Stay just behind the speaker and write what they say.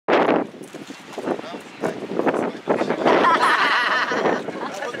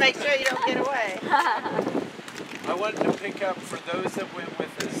make sure you don't get away. I wanted to pick up for those that went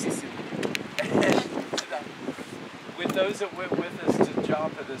with us. With those that went with us to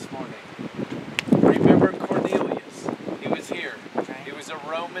Joppa this morning. Remember Cornelius? He was here. He was a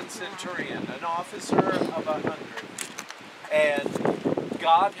Roman centurion, an officer of 100. And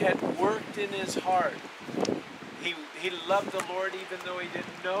God had worked in his heart. He loved the Lord even though he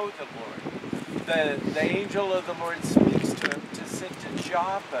didn't know the Lord. The angel of the Lord speaks to him to send to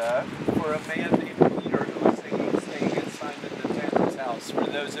Joppa for a man named Peter who was staying at Simon the tanner's house. For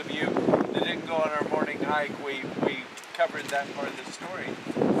those of you that didn't go on our morning hike, we covered that part of the story.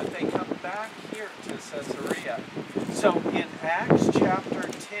 But they come back here to Caesarea. So in Acts chapter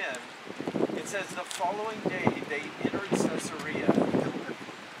 10, it says the following day they entered Caesarea.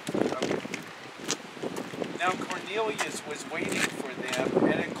 Okay. Now Cornelius was waiting for them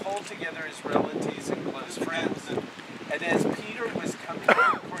and had called together his relatives and close friends. And as Peter was coming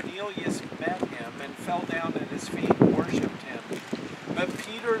in, Cornelius met him and fell down at his feet and worshipped him. But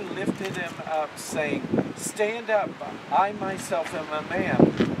Peter lifted him up, saying, "Stand up, I myself am a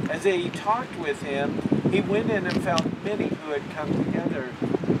man." As he talked with him, he went in and found many who had come together.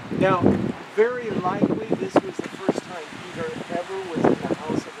 Now, very likely this was the first time Peter ever was in the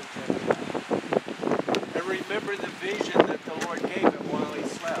house of a Gentile. And remember the vision that the Lord gave him while he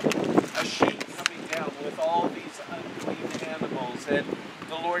slept. A sheep coming down with all these unclean animals, and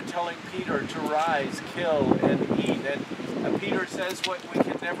the Lord telling Peter to rise, kill, and eat. And Peter says what we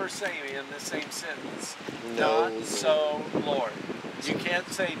can never say in the same sentence. No. Not so, Lord. You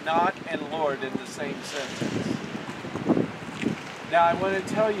can't say not and Lord in the same sentence. Now I want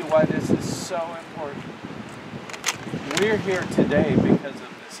to tell you why this is so important. We're here today because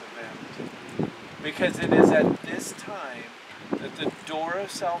of this event. Because it is at this time that the door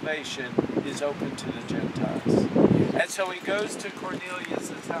of salvation is open to the Gentiles. And so he goes to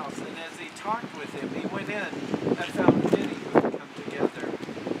Cornelius' house, and as he talked with him, he went in and found many who had come together.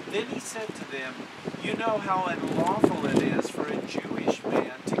 Then he said to them, "You know how unlawful it is for a Jewish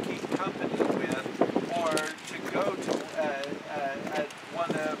man to keep company with or to go to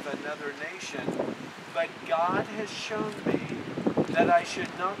one of another nation. But God has shown me that I should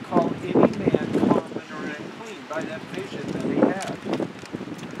not call any man common or unclean by that vision that he had.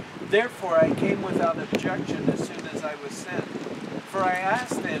 Therefore I came without objection as soon as I was sent. For I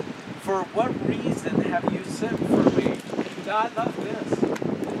asked them, 'For what reason have you sent for me?'" Now I love this.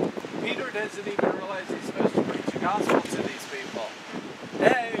 Peter doesn't even realize he's supposed to preach the gospel to these people.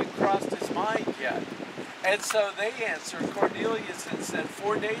 That hadn't crossed his mind yet. And so they answered Cornelius and said,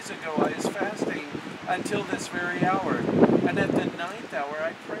 4 days ago I was fasting until this very hour. And at the 9th hour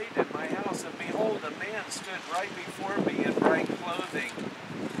I prayed in my house, and behold, a man stood right before me in bright clothing.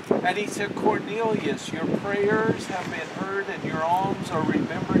 And he said, "Cornelius, your prayers have been heard, and your alms are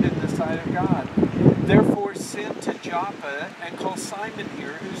remembered in the sight of God. Therefore send to Joppa and call Simon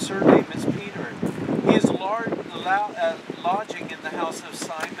here, whose surname is Peter. He is lodging in the house of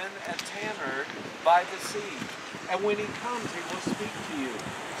Simon a tanner by the sea. And when he comes, he will speak to you.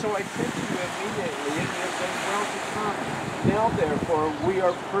 So I sent you immediately, and you have done well to come. Now therefore we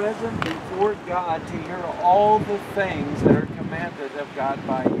are present before God to hear all the things that are commanded of God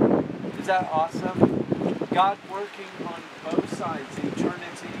by you." Is that awesome? God working on both sides,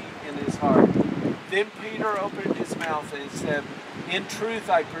 eternity in his heart. Then Peter opened his mouth and said, "In truth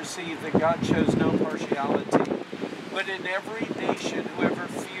I perceive that God shows no partiality, but in every nation whoever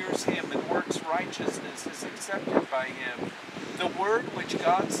fears him and works righteousness is accepted by him. The word which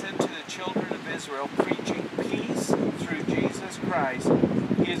God sent to the children of Israel, preaching peace through Jesus Christ,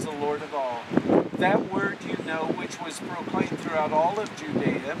 he is the Lord of all. That word you know, which was proclaimed throughout all of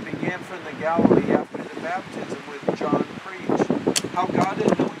Judea, began from the Galilee after the baptism which John preached, how God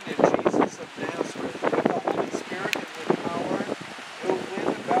anointed Jesus of Nazareth with the Holy Spirit and with power, who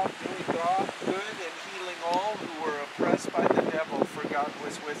went about doing God good and healing all who were oppressed by the devil, for God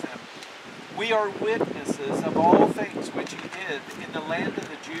was with him. We are witnesses of all things which he did in the land of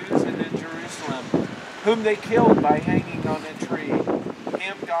the Jews and in Jerusalem, whom they killed by hanging on a tree.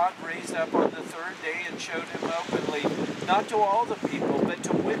 Him God raised up on the third day and showed him openly, not to all the people, but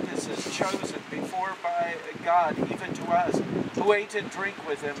to witnesses chosen before by God, even to us, who ate and drank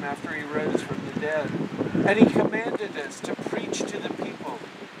with him after he rose from the dead. And he commanded us to preach to the people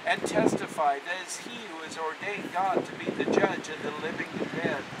and testify that it is he who has ordained God to be the judge of the living and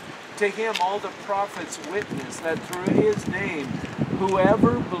dead. To him all the prophets witness that through his name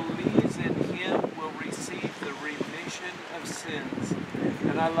whoever believes in him will receive the remission of sins."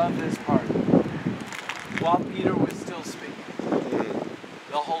 And I love this part. While Peter was still speaking,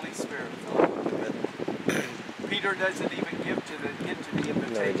 the Holy Spirit fell upon him. Peter doesn't even get to the invitation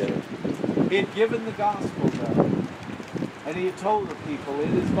invitation. He had given the gospel, though. And he had told the people, it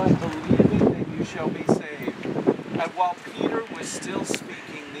is by believing that you shall be saved. And while Peter was still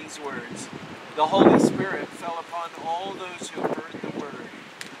speaking these words, the Holy Spirit fell upon all those who heard the word.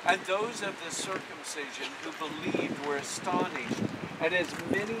 And those of the circumcision who believed were astonished. And as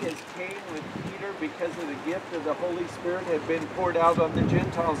many as came with Peter because of the gift of the Holy Spirit had been poured out on the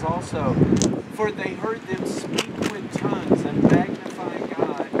Gentiles also. For they heard them speak with tongues and magnify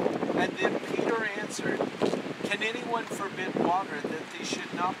God. And then Peter answered, can anyone forbid water that they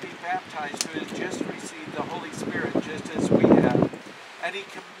should not be baptized who has just received the Holy Spirit just as we have? And he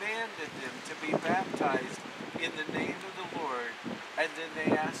commanded them to be baptized in the name of the Lord. And then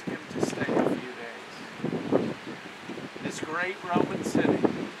they asked him to stay a few days. This great Roman city.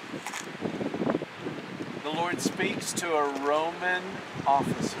 The Lord speaks to a Roman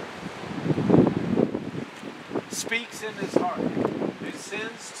officer. Speaks in his heart. Who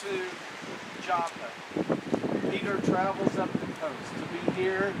sends to Joppa. Peter travels up the coast to be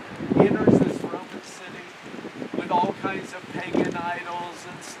here, enters this Roman city with all kinds of pagan idols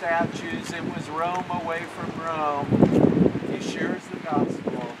and statues. It was Rome away from Rome. He shares the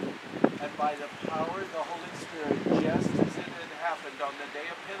gospel, and by the power of the Holy Spirit, just as it had happened on the day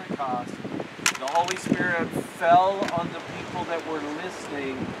of Pentecost, the Holy Spirit fell on the people that were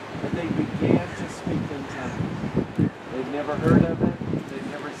listening, and they began to speak in tongues. They'd never heard of it,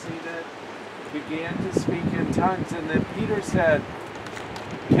 they'd never seen it. Began to speak in tongues, and then Peter said,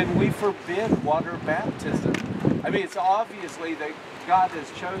 can we forbid water baptism? I mean, it's obviously that God has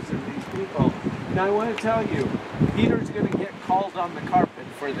chosen these people. Now I want to tell you, Peter's going to get called on the carpet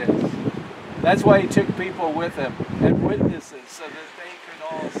for this. That's why he took people with him and witnesses so that they could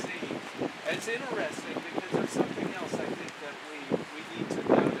all see. And it's interesting because there's something else I think that we need to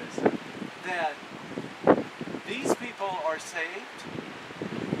notice, that these people are saved.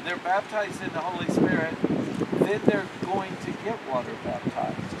 They're baptized in the Holy Spirit, then they're going to get water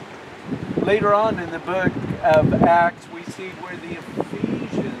baptized. Later on in the book of Acts, we see where the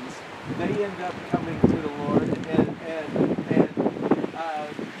Ephesians, they end up coming to the Lord, and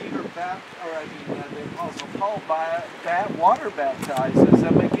Peter the Apostle Paul water baptizes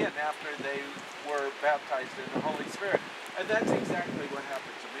them again after they were baptized in the Holy Spirit. And that's exactly what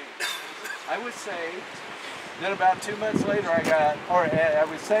happened to me. I was saved. Then about 2 months later, I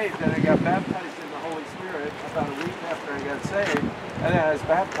was saved, and I got baptized in the Holy Spirit about a week after I got saved, and then I was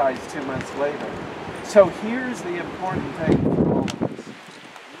baptized 2 months later. So here's the important thing for all of us.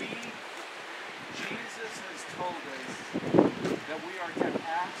 Jesus has told us that we are to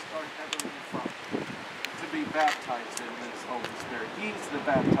ask our Heavenly Father to be baptized in this Holy Spirit. He's the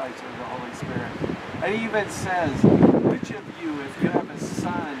baptizer of the Holy Spirit. And he even says, which of you, if you have a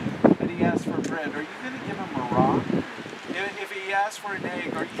son, and he asks for bread, are you going to give him a rock? If he asks for an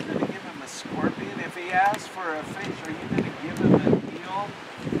egg, are you going to give him a scorpion? If he asks for a fish, are you going to give him an eel?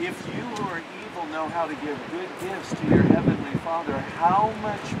 If you who are evil know how to give good gifts to your heavenly Father, how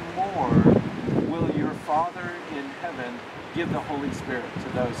much more will your Father in heaven give the Holy Spirit to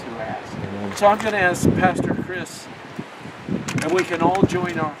those who ask? Amen. So I'm going to ask Pastor Chris, and we can all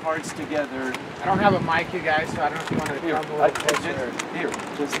join our hearts together. I don't have a mic, you guys, so I don't know if you want to come a little closer.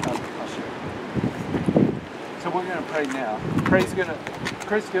 I'll share. So we're going to pray now. Chris is going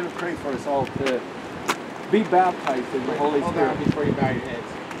to pray for us all to be baptized in the Holy Spirit. Hold on before you bow your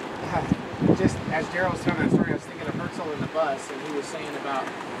heads. Just as Jerel was telling that story, I was thinking of Herzl in the bus, and he was saying about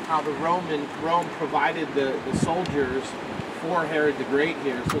how Rome provided the soldiers for Herod the Great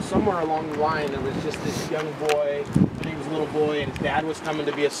here. So somewhere along the line, there was just this young boy, when he was a little boy, and his dad was coming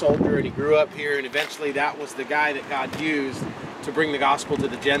to be a soldier, and he grew up here, and eventually that was the guy that God used to bring the gospel to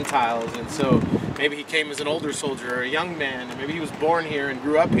the Gentiles. And so maybe he came as an older soldier or a young man, and maybe he was born here and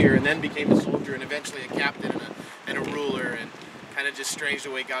grew up here and then became a soldier and eventually a captain and a ruler, and kind of just strange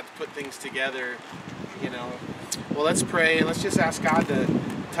the way God's put things together, you know. Well, let's pray, and let's just ask God to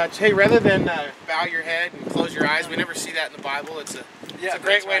touch. Hey, rather than bow your head and close your eyes, we never see that in the Bible. It's a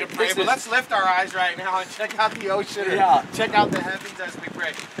great way to pray. But let's lift our eyes right now and check out the ocean, or check out the heavens as we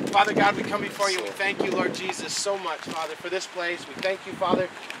pray. Father God, we come before you. We thank you, Lord Jesus, so much, Father, for this place. We thank you, Father,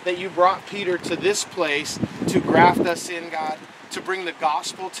 that you brought Peter to this place to graft us in, God, to bring the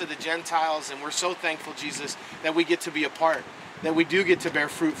gospel to the Gentiles. And we're so thankful, Jesus, that we get to be a part, that we do get to bear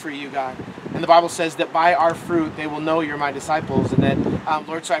fruit for you, God. And the Bible says that by our fruit, they will know you're my disciples. And that,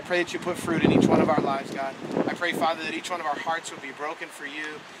 Lord, so I pray that you put fruit in each one of our lives, God. I pray, Father, that each one of our hearts would be broken for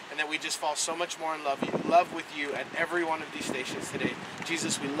you, and that we just fall so much more in love with you at every one of these stations today.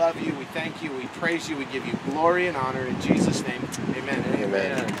 Jesus, we love you, we thank you, we praise you, we give you glory and honor. In Jesus' name, amen.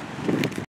 Amen.